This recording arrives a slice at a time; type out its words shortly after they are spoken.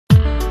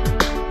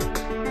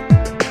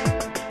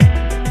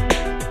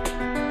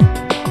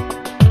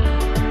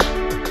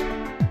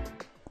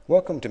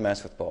Welcome to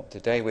Maths with Bob.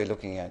 Today we're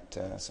looking at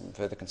some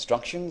further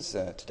constructions.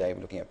 Today we're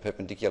looking at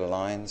perpendicular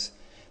lines,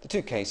 the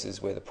two cases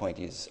where the point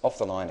is off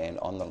the line and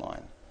on the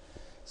line.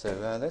 So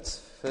let's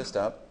first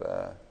up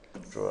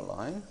draw a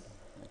line.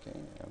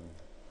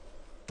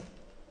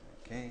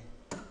 Okay,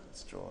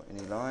 let's draw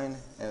any line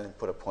and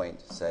put a point,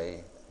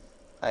 say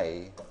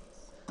A,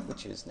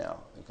 which is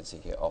now, you can see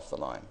here, off the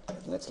line.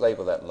 And let's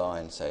label that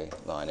line, say,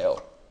 line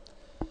L.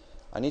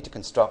 I need to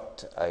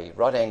construct a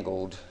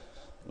right-angled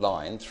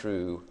line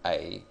through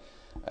A,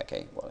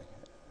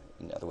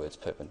 in other words,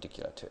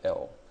 perpendicular to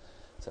L.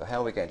 So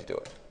how are we going to do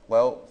it?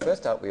 Well,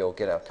 first up, we'll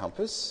get our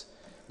compass.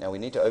 Now we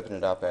need to open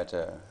it up at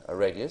a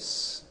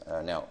radius.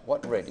 Now,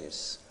 what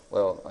radius?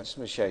 Well, I just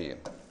want to show you.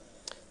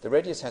 The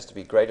radius has to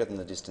be greater than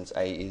the distance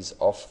A is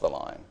off the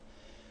line.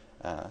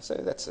 So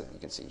that's, you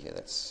can see here,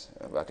 that's,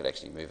 I could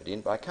actually move it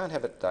in, but I can't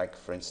have it like,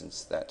 for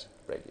instance, that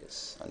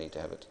radius. I need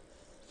to have it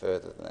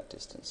further than that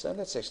distance. So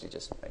let's actually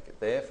just make it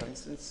there, for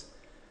instance.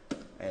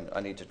 And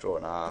I need to draw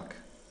an arc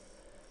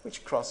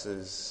which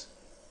crosses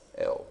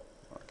L.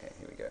 Okay,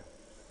 here we go.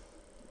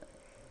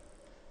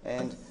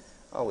 And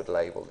I would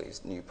label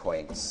these new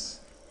points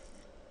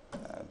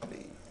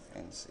B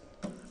and C.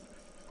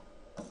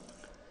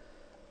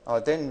 I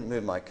would then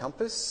move my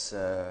compass.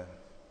 My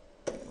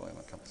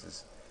compass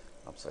is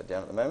upside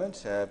down at the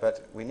moment,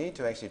 but we need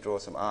to actually draw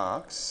some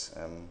arcs.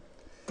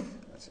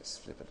 Let's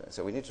just flip it.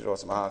 So we need to draw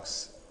some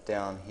arcs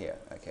down here,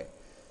 okay,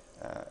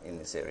 in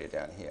this area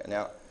down here.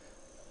 Now,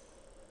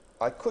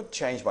 I could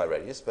change my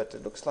radius, but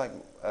it looks like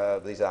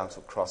these arcs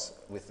will cross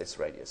with this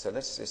radius. So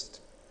let's just,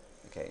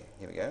 okay,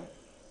 here we go.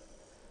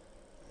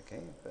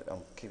 Okay, but I'm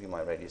keeping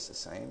my radius the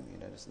same, you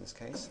notice in this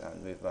case. I'll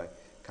move my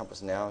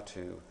compass now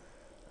to,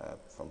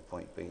 from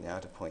point B now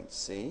to point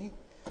C.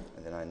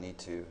 And then I need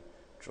to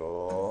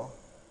draw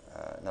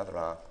another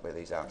arc where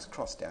these arcs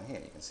cross down here.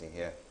 You can see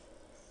here,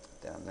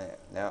 down there.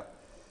 Now,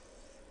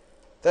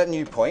 that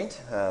new point,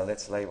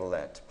 let's label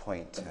that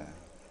point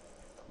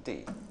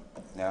D.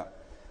 Now,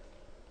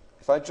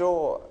 if I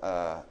draw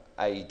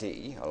AD,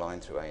 a line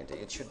through A and D,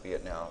 it should be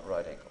at now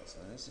right angles. So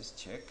let's just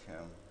check.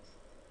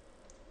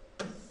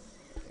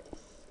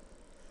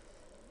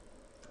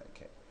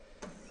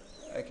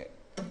 Okay.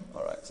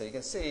 All right. So you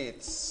can see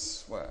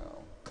it's,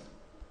 well,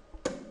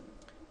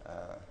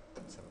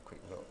 let's have a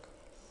quick look.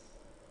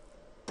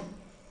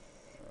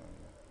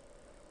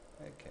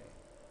 Okay.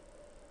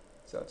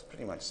 So it's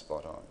pretty much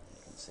spot on. You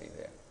can see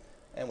there.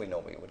 And we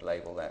normally would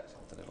label that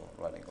with a little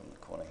right angle in the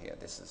corner here.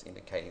 This is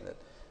indicating that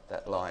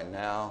that line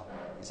now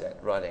is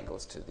at right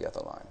angles to the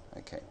other line.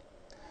 Okay.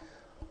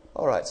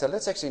 All right, so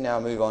let's actually now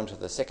move on to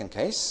the second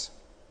case.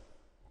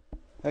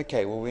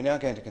 Okay, well, we're now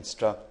going to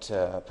construct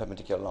a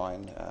perpendicular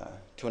line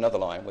to another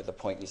line where the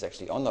point is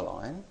actually on the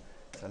line.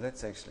 So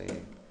let's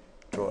actually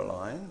draw a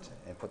line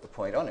and put the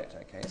point on it.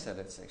 Okay, so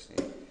let's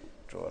actually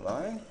draw a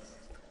line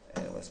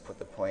and let's put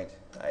the point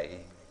A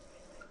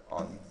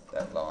on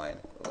that line.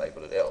 We'll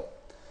label it L.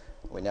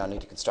 We now need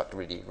to construct a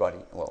really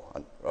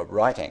a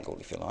right angle,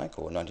 if you like,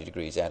 or 90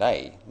 degrees at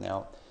A.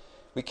 Now,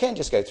 we can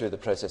just go through the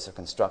process of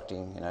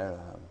constructing,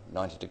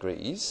 90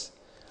 degrees,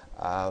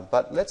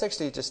 but let's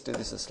actually just do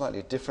this a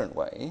slightly different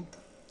way.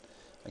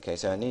 Okay,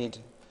 so I need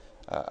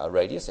a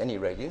radius, any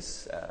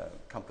radius,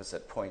 compass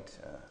at point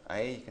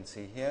A, you can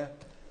see here,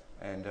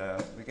 and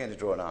we're going to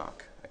draw an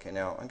arc. Okay,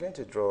 now I'm going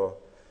to draw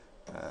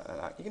an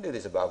arc. You can do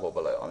this above or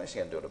below. I'm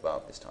actually going to do it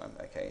above this time,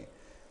 okay,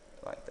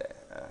 like there.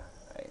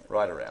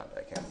 Right around,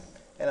 okay.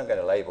 And I'm going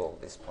to label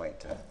this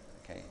point,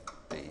 okay,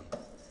 B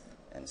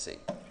and C.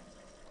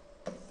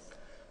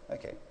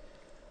 Okay,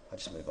 I'll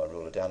just move my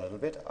ruler down a little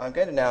bit. I'm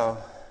going to now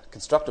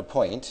construct a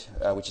point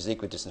which is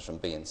equidistant from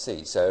B and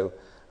C. So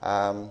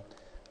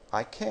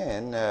I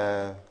can,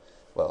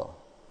 I'll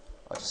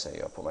just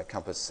say I'll put my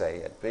compass,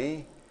 say, at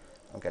B.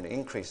 I'm going to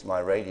increase my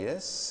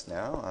radius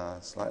now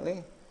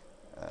slightly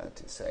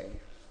to say,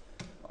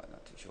 I'm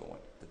not too sure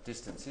what the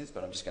distance is,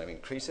 but I'm just going to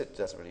increase it. It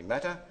doesn't really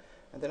matter.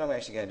 And then I'm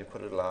actually going to put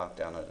a little arc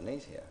down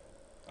underneath here.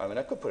 I mean,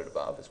 I could put it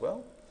above as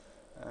well.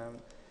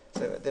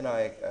 So then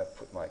I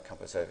put my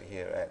compass over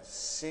here at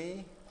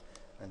C,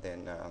 and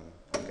then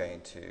I'm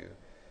going to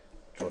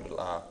draw a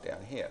little arc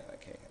down here.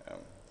 Okay,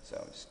 so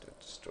I'll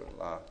just draw a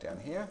little arc down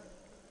here.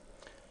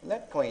 And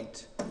that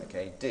point,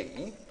 okay,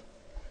 D,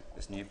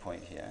 this new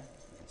point here,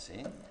 you can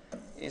see,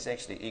 is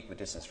actually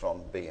equidistant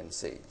from B and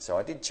C. So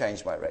I did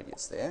change my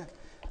radius there.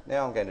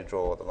 Now I'm going to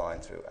draw the line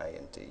through A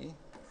and D.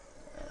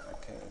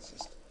 Okay, let's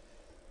just...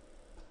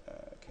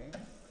 Okay,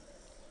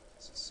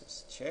 let's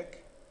just check.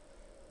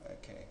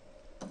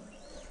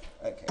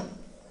 Okay,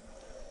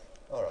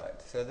 all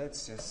right, so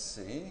let's just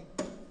see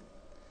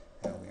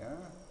how we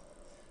are.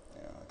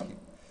 Now I'll keep,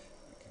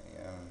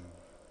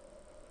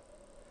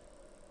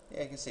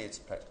 yeah, you can see it's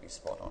practically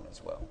spot on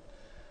as well.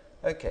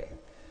 Okay,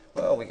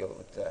 well, we go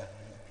with,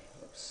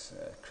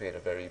 create a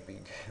very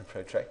big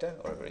protractor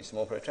or a very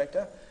small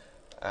protractor.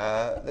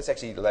 Let's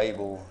actually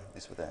label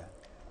this with a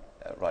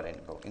right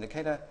angle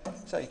indicator.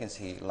 So you can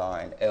see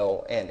line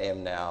L and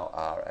M now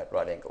are at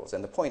right angles.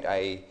 And the point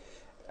A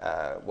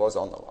was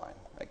on the line.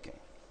 Okay.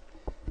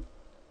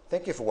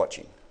 Thank you for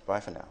watching.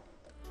 Bye for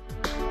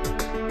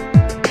now.